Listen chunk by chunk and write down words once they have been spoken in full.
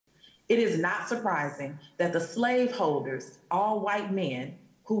It is not surprising that the slaveholders, all white men,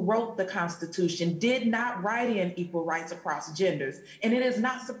 who wrote the Constitution did not write in equal rights across genders. And it is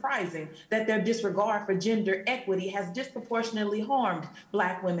not surprising that their disregard for gender equity has disproportionately harmed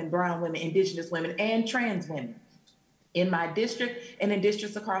Black women, brown women, indigenous women, and trans women. In my district and in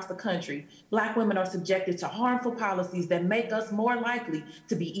districts across the country, Black women are subjected to harmful policies that make us more likely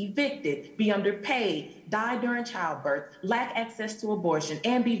to be evicted, be underpaid, die during childbirth, lack access to abortion,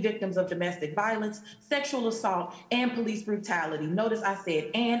 and be victims of domestic violence, sexual assault, and police brutality. Notice I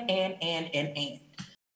said and.